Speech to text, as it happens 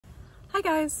Hi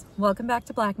guys, welcome back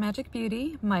to Black Magic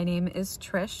Beauty. My name is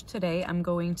Trish. Today I'm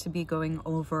going to be going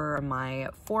over my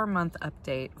 4-month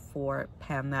update for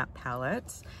Pan That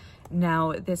palette.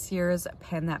 Now this year's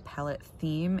Pan That palette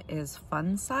theme is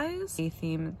Fun Size, a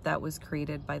theme that was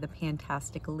created by the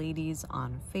Fantastic Ladies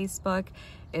on Facebook.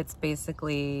 It's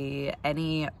basically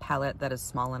any palette that is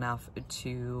small enough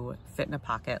to fit in a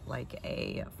pocket like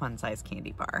a fun size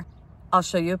candy bar. I'll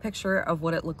show you a picture of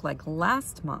what it looked like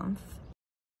last month.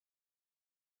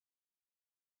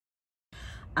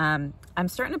 I'm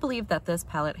starting to believe that this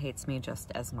palette hates me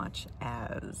just as much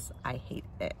as I hate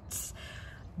it,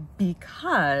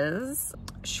 because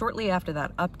shortly after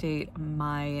that update,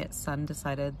 my son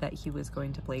decided that he was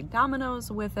going to play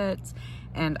dominoes with it,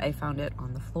 and I found it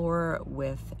on the floor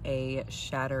with a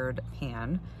shattered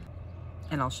pan,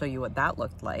 and I'll show you what that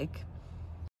looked like.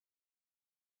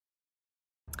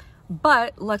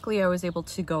 But luckily I was able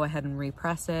to go ahead and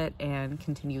repress it and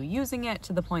continue using it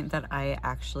to the point that I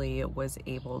actually was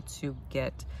able to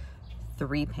get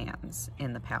 3 pans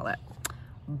in the palette.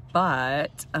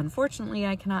 But unfortunately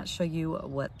I cannot show you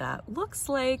what that looks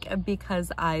like because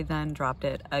I then dropped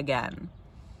it again.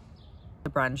 The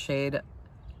bronze shade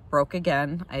broke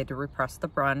again. I had to repress the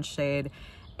bronze shade,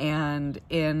 and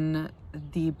in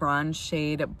the bronze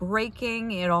shade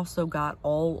breaking, it also got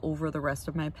all over the rest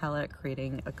of my palette,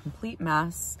 creating a complete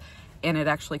mess, and it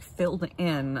actually filled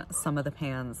in some of the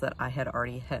pans that I had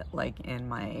already hit, like in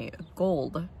my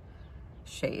gold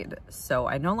shade. So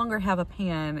I no longer have a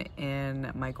pan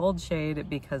in my gold shade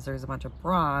because there's a bunch of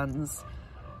bronze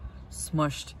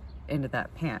smushed into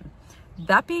that pan.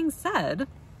 That being said,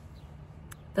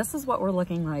 this is what we're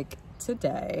looking like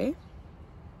today.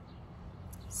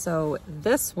 So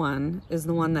this one is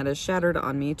the one that is shattered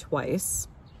on me twice.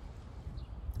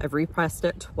 I've repressed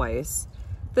it twice.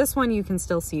 This one you can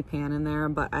still see pan in there,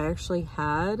 but I actually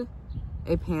had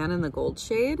a pan in the gold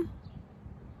shade,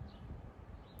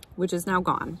 which is now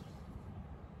gone.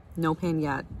 No pan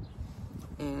yet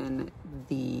in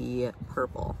the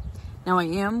purple. Now I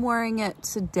am wearing it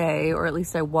today, or at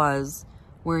least I was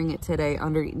wearing it today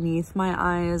underneath my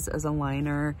eyes as a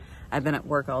liner. I've been at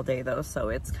work all day though, so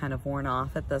it's kind of worn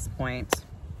off at this point.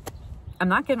 I'm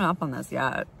not giving up on this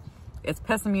yet. It's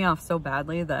pissing me off so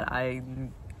badly that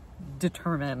I'm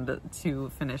determined to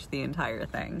finish the entire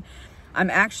thing. I'm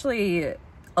actually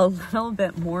a little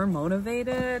bit more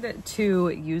motivated to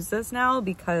use this now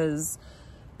because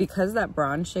that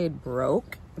bronze shade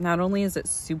broke. Not only is it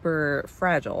super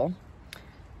fragile,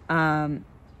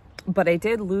 but I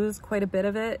did lose quite a bit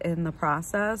of it in the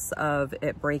process of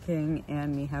it breaking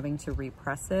and me having to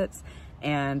repress it.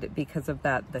 And because of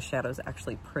that, the shadow's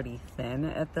actually pretty thin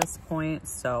at this point.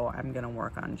 So I'm gonna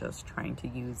work on just trying to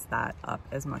use that up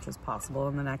as much as possible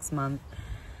in the next month.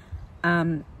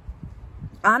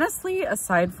 Honestly,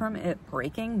 aside from it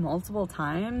breaking multiple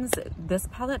times, this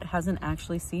palette hasn't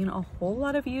actually seen a whole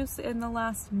lot of use in the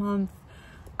last month.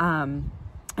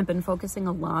 I've been focusing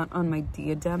a lot on my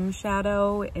diadem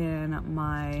shadow in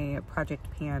my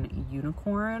Project Pan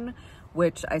Unicorn,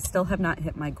 which I still have not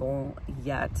hit my goal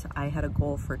yet. I had a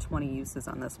goal for 20 uses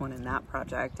on this one in that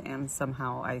project, and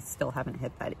somehow I still haven't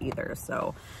hit that either.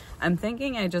 So I'm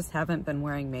thinking I just haven't been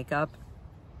wearing makeup.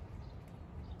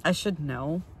 I should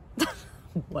know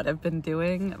what I've been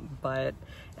doing, but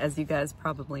as you guys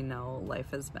probably know,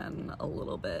 life has been a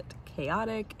little bit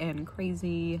chaotic and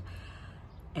crazy.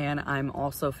 And I'm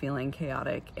also feeling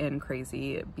chaotic and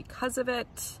crazy because of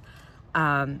it.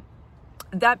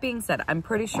 That being said, I'm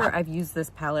pretty sure I've used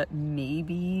this palette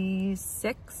maybe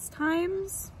 6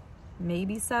 times,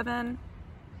 maybe 7.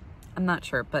 I'm not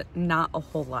sure, but not a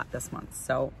whole lot this month.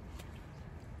 So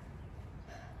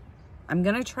I'm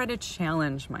gonna try to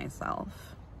challenge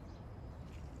myself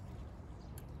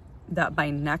that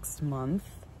by next month,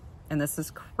 and this is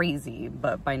crazy,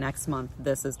 but by next month,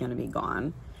 this is gonna be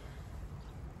gone.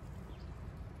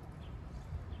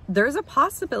 There's a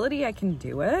possibility I can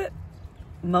do it,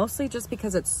 mostly just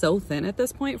because it's so thin at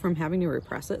this point from having to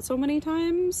repress it so many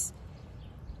times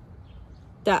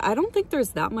that I don't think there's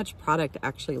that much product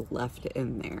actually left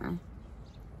in there.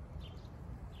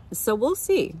 So we'll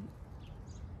see.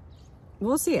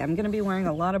 We'll see. I'm going to be wearing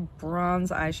a lot of bronze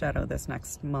eyeshadow this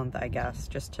next month, I guess,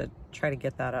 just to try to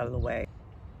get that out of the way.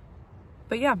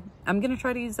 But yeah, I'm going to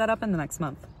try to use that up in the next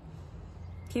month.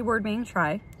 Keyword being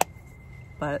try,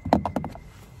 but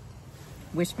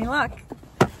wish me luck.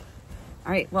 All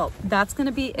right, well, that's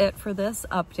gonna be it for this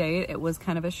update. It was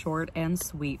kind of a short and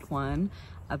sweet one,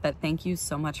 but thank you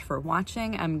so much for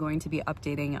watching. I'm going to be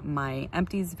updating my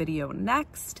empties video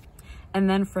next, And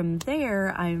then from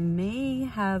there, I may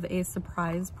have a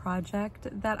surprise project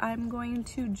that I'm going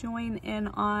to join in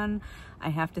on. I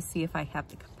have to see if I have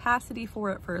the capacity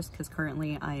for it first, because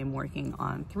currently I am working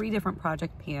on 3 different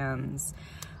project pans.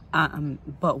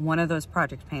 But one of those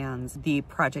project pans, the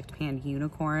project pan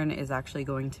unicorn, is actually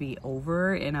going to be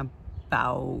over in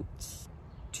about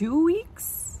 2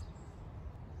 weeks.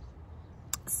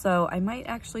 So I might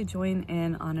actually join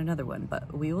in on another one,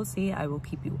 but we will see. I will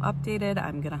keep you updated.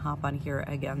 I'm gonna hop on here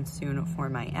again soon for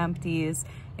my empties,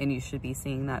 and you should be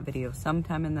seeing that video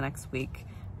sometime in the next week.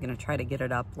 I'm gonna try to get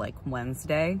it up like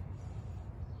Wednesday.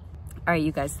 All right,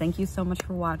 you guys, thank you so much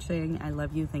for watching. I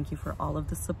love you. Thank you for all of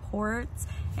the support,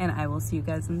 and I will see you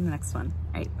guys in the next one.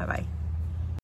 All right, bye-bye.